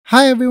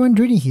Hi everyone,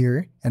 Drini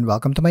here, and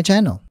welcome to my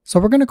channel. So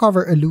we're going to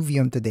cover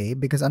Illuvium today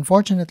because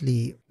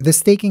unfortunately, the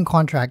staking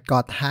contract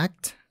got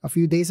hacked a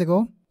few days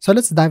ago. So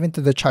let's dive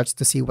into the charts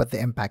to see what the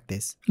impact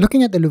is.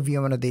 Looking at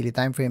Illuvium on a daily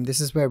time frame, this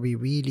is where we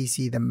really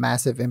see the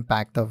massive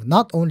impact of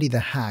not only the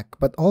hack,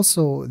 but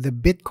also the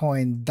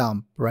Bitcoin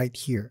dump right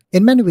here.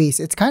 In many ways,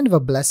 it's kind of a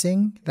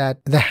blessing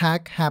that the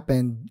hack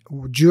happened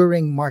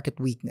during market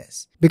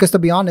weakness. Because to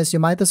be honest, you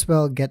might as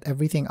well get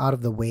everything out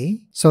of the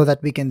way so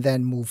that we can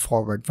then move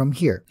forward from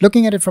here.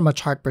 Looking at it from a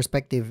chart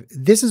perspective,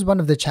 this is one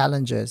of the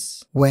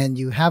challenges when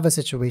you have a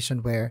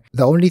situation where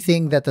the only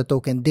thing that the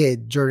token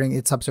did during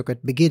its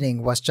subsequent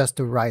beginning was just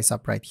to rise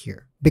up right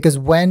here. Because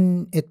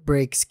when it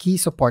breaks key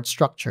support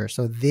structure,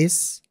 so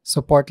this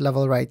support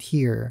level right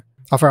here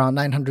of around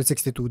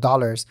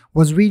 $962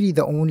 was really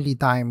the only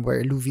time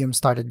where Illuvium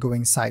started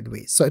going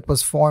sideways. So it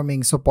was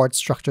forming support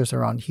structures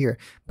around here.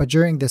 But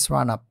during this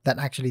run-up, that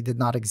actually did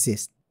not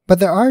exist. But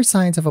there are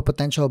signs of a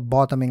potential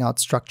bottoming out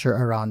structure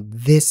around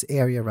this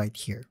area right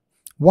here.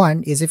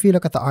 One is if you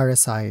look at the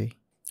RSI,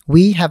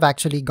 we have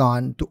actually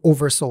gone to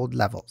oversold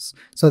levels.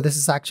 So this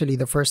is actually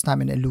the first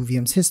time in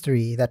Illuvium's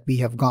history that we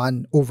have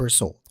gone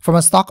oversold. From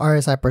a stock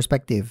RSI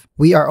perspective,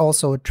 we are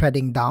also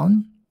treading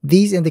down.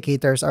 These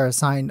indicators are a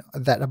sign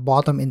that a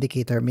bottom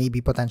indicator may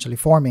be potentially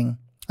forming.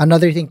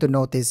 Another thing to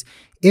note is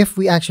if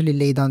we actually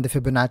lay down the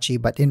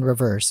Fibonacci but in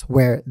reverse,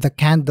 where the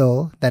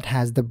candle that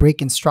has the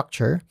break-in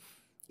structure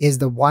is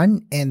the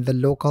 1 and the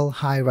local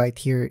high right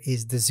here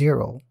is the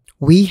 0.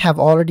 We have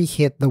already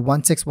hit the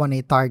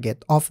 1618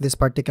 target of this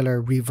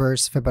particular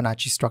reverse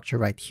Fibonacci structure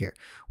right here,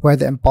 where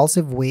the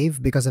impulsive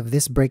wave because of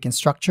this break-in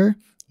structure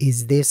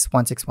is this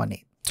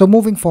 1618. So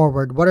moving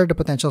forward, what are the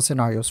potential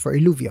scenarios for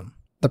Illuvium?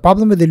 The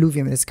problem with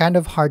Illuvium is kind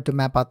of hard to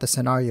map out the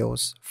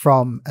scenarios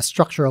from a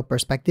structural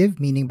perspective,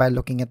 meaning by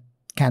looking at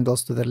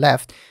candles to the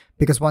left,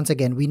 because once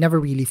again, we never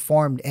really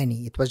formed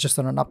any. It was just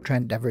on an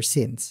uptrend ever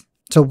since.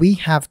 So we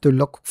have to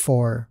look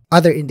for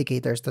other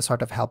indicators to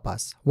sort of help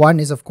us. One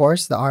is, of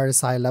course, the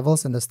RSI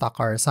levels and the stock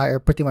RSI are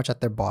pretty much at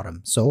their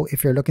bottom. So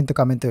if you're looking to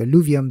come into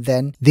Illuvium,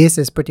 then this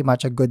is pretty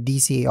much a good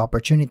DCA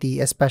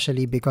opportunity,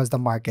 especially because the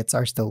markets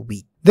are still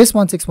weak. This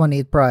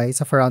 1618 price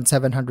of around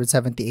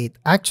 778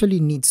 actually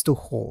needs to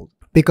hold.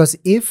 Because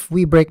if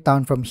we break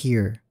down from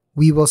here,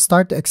 we will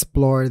start to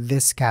explore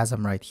this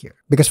chasm right here.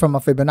 Because from a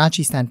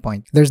Fibonacci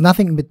standpoint, there's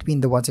nothing in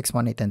between the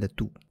 1618 and the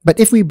 2. But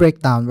if we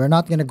break down, we're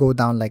not going to go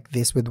down like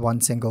this with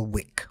one single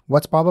wick.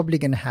 What's probably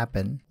going to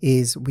happen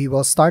is we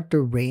will start to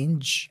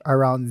range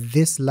around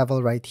this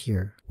level right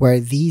here, where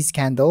these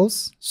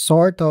candles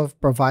sort of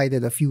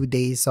provided a few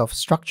days of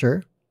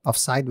structure, of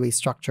sideways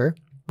structure,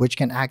 which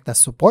can act as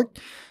support.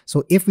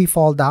 So if we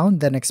fall down,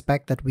 then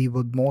expect that we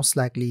would most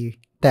likely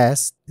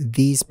test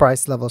these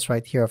price levels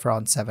right here of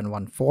around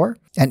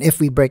 714. And if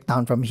we break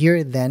down from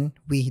here, then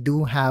we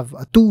do have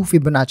a 2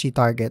 Fibonacci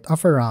target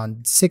of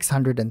around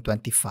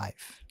 625.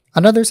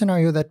 Another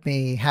scenario that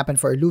may happen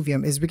for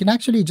Illuvium is we can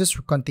actually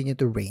just continue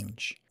to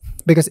range.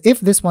 Because if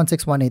this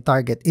 1618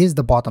 target is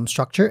the bottom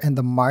structure and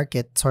the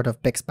market sort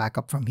of picks back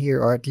up from here,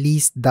 or at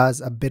least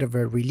does a bit of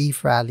a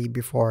relief rally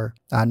before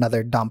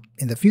another dump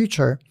in the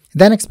future,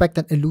 then expect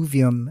that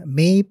Illuvium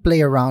may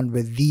play around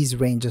with these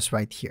ranges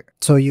right here.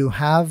 So you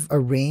have a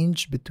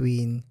range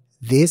between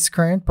this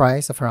current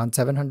price of around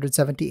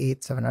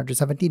 778,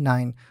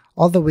 779,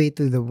 all the way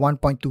to the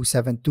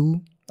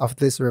 1.272 of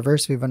this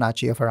reverse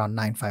Fibonacci of around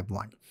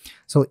 951.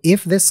 So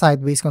if this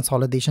sideways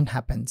consolidation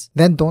happens,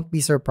 then don't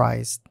be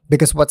surprised,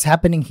 because what's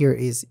happening here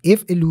is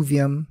if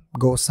Illuvium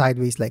goes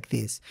sideways like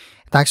this,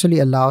 it actually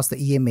allows the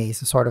EMAs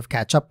to sort of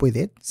catch up with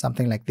it,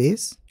 something like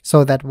this,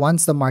 so that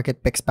once the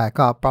market picks back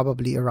up,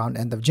 probably around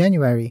end of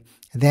January,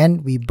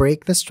 then we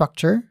break the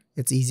structure.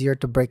 It's easier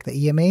to break the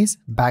EMAs,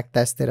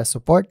 backtest it as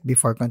support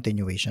before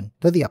continuation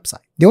to the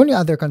upside. The only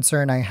other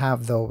concern I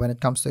have though when it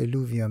comes to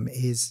Illuvium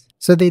is,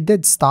 so they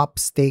did stop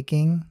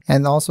staking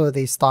and also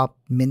they stopped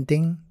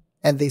minting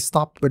and they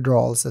stopped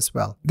withdrawals as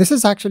well. This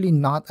is actually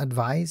not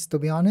advised, to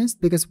be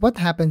honest, because what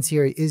happens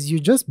here is you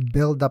just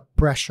build up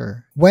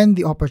pressure when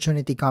the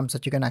opportunity comes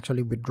that you can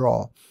actually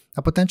withdraw.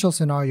 A potential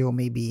scenario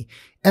may be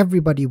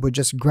everybody would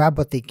just grab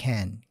what they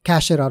can,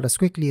 cash it out as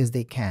quickly as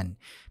they can,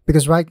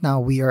 because right now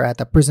we are at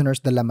a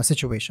prisoner's dilemma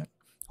situation.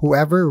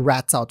 Whoever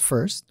rats out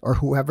first or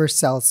whoever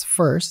sells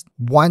first,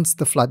 once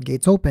the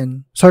floodgates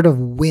open, sort of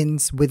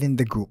wins within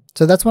the group.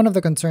 So that's one of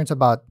the concerns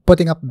about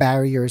putting up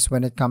barriers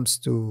when it comes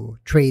to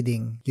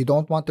trading. You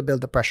don't want to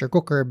build a pressure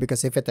cooker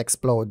because if it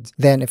explodes,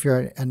 then if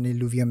you're an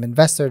Illuvium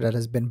investor that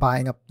has been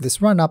buying up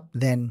this run-up,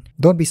 then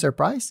don't be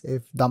surprised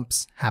if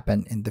dumps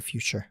happen in the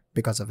future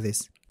because of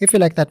this. If you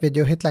like that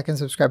video, hit like and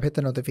subscribe, hit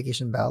the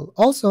notification bell.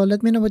 Also,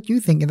 let me know what you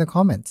think in the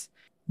comments.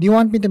 Do you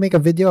want me to make a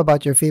video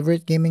about your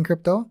favorite gaming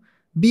crypto?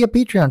 Be a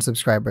Patreon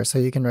subscriber so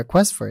you can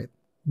request for it.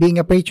 Being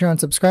a Patreon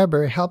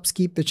subscriber helps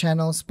keep the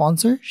channel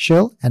sponsor,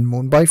 shill, and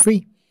Moonboy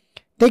free.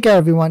 Take care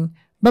everyone.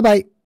 Bye-bye.